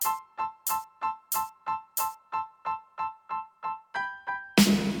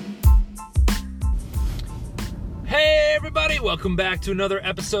everybody, welcome back to another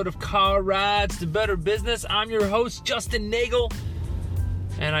episode of Car Rides to Better Business. I'm your host, Justin Nagel,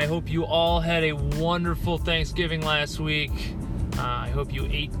 and I hope you all had a wonderful Thanksgiving last week. I hope you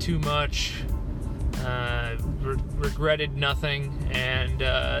ate too much, regretted nothing, and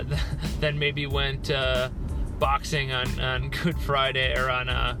then maybe went boxing on Good Friday or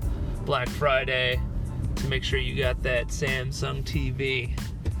on Black Friday to make sure you got that Samsung TV.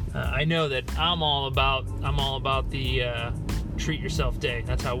 I know that I'm all about the treat yourself day.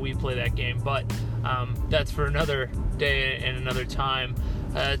 That's how we play that game. But that's for another day and another time.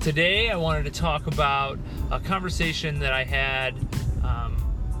 Today, I wanted to talk about a conversation that I had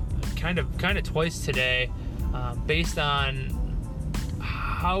kind of twice today, based on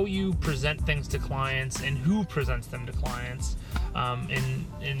how you present things to clients and who presents them to clients.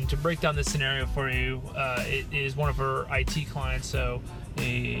 And to break down this scenario for you, it is one of our IT clients. So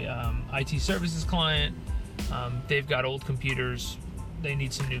a IT services client, they've got old computers, they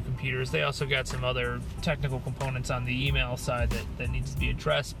need some new computers. They also got some other technical components on the email side that needs to be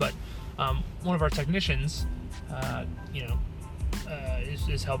addressed. But one of our technicians,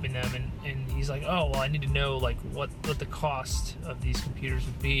 is helping them, and he's like, oh, well, I need to know like what the cost of these computers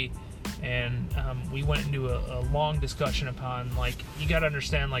would be. And we went into a long discussion upon, like, you got to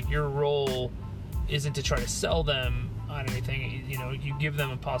understand, like, your role isn't to try to sell them on anything. You give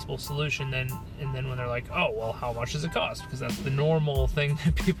them a possible solution, and then when they're like, oh, well, how much does it cost? Because that's the normal thing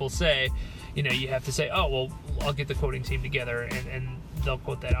that people say. You have to say, oh, well, I'll get the quoting team together, and they'll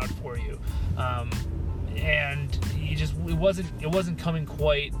quote that out for you. And it wasn't coming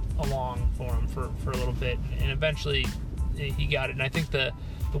quite along for him for a little bit, and eventually he got it. And I think the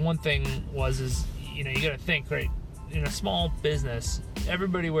one thing is you got to think, right, in a small business,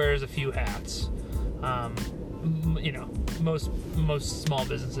 everybody wears a few hats. Most small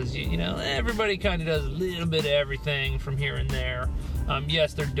businesses, everybody kind of does a little bit of everything from here and there.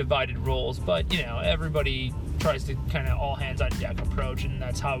 Yes, they're divided roles, but everybody tries to kind of all hands on deck approach, and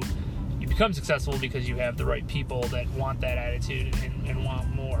that's how you become successful, because you have the right people that want that attitude and want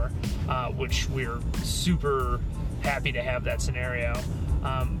more, which we're super happy to have that scenario.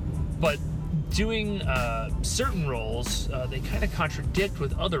 But doing certain roles, they kind of contradict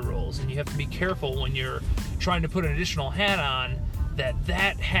with other roles, and you have to be careful when you're trying to put an additional hat on,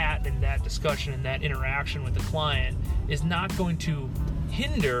 that hat and that discussion and that interaction with the client is not going to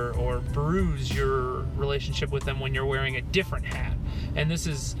hinder or bruise your relationship with them when you're wearing a different hat. And this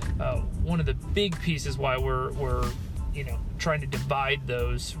is one of the big pieces why we're trying to divide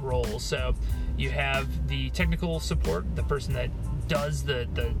those roles. So you have the technical support, the person that does the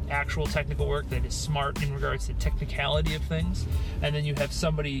actual technical work, that is smart in regards to technicality of things, and then you have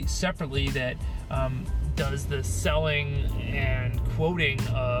somebody separately that does the selling and quoting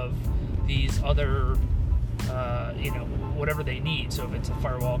of these other whatever they need. So if it's a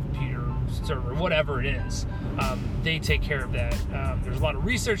firewall, computer, server, whatever it is, they take care of that. There's a lot of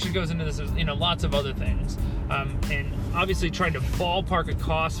research that goes into this. There's lots of other things, and obviously trying to ballpark a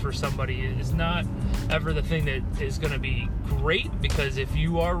cost for somebody is not ever the thing that is going to be great, because if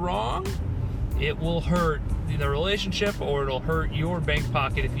you are wrong, it will hurt the relationship, or it'll hurt your bank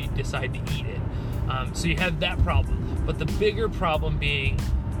pocket if you decide to eat it. So you have that problem. But the bigger problem being,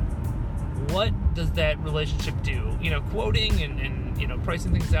 what does that relationship do? Quoting and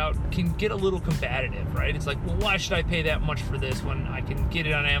pricing things out can get a little combative, right? It's like, well, why should I pay that much for this when I can get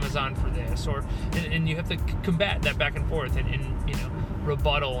it on Amazon for this? And you have to combat that back and forth and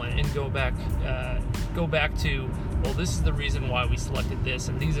rebuttal and go back to, well, this is the reason why we selected this,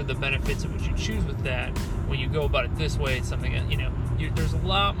 and these are the benefits of what you choose with that. When you go about it this way, it's something there's a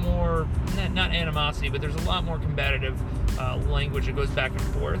lot more, not animosity, but there's a lot more combative language that goes back and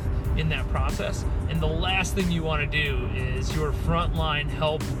forth in that process. And the last thing you want to do is your frontline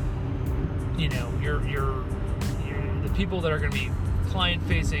help, the people that are going to be client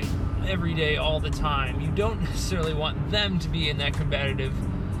facing every day, all the time. You don't necessarily want them to be in that combative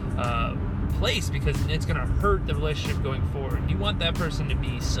place, because it's going to hurt the relationship going forward. You want that person to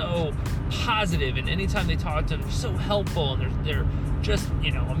be so positive, and anytime they talk to them, they're so helpful, and they're just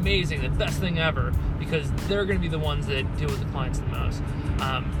amazing, the best thing ever, because they're going to be the ones that deal with the clients the most.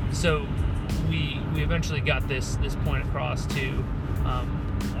 So we eventually got this point across to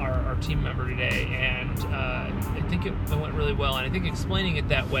our team member today, and I think it went really well, and I think explaining it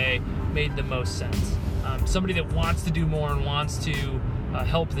that way made the most sense. Somebody that wants to do more and wants to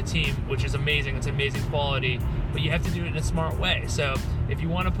help the team, which is amazing. It's amazing quality, but you have to do it in a smart way. So if you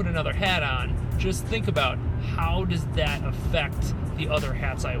want to put another hat on, just think about, how does that affect the other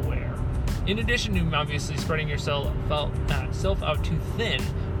hats I wear? In addition to obviously spreading yourself out too thin,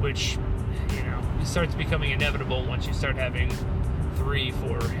 which starts becoming inevitable once you start having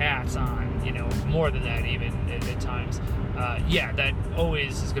 3-4 hats on, more than that even at times. That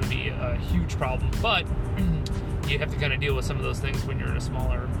always is going to be a huge problem, but you have to kind of deal with some of those things when you're in a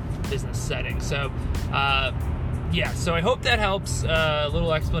smaller business setting. So, so I hope that helps. A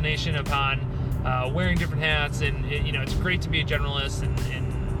little explanation upon wearing different hats, and it's great to be a generalist, and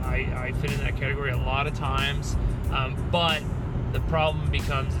I fit in that category a lot of times. But the problem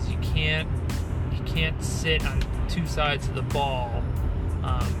becomes is you can't sit on two sides of the ball.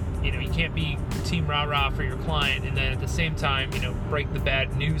 You can't be team rah-rah for your client and then at the same time, break the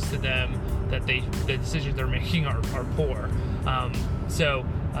bad news to them that the decisions they're making are poor. So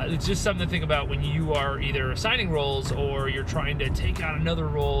it's just something to think about when you are either assigning roles or you're trying to take on another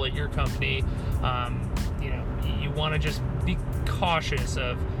role at your company. You want to just be cautious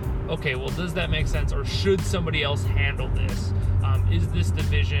of, okay, well, does that make sense, or should somebody else handle this? Is this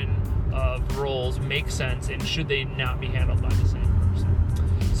division of roles make sense, and should they not be handled by the same person?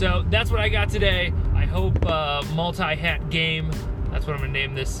 So that's what I got today. I hope multi-hat game, that's what I'm going to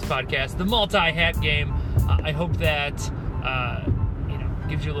name this podcast, the multi-hat game. I hope that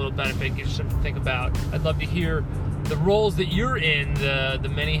gives you a little benefit, gives you something to think about. I'd love to hear the roles that you're in,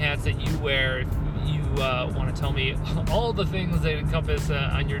 the many hats that you wear. If you want to tell me all the things that encompass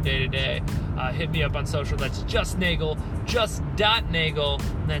on your day-to-day, hit me up on social. That's justnagel, just.nagel,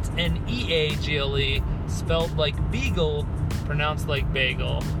 and that's Neagle, spelled like beagle, pronounced like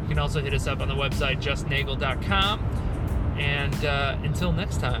bagel. You can also hit us up on the website, justnagel.com. And until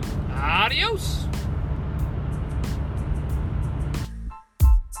next time, adios!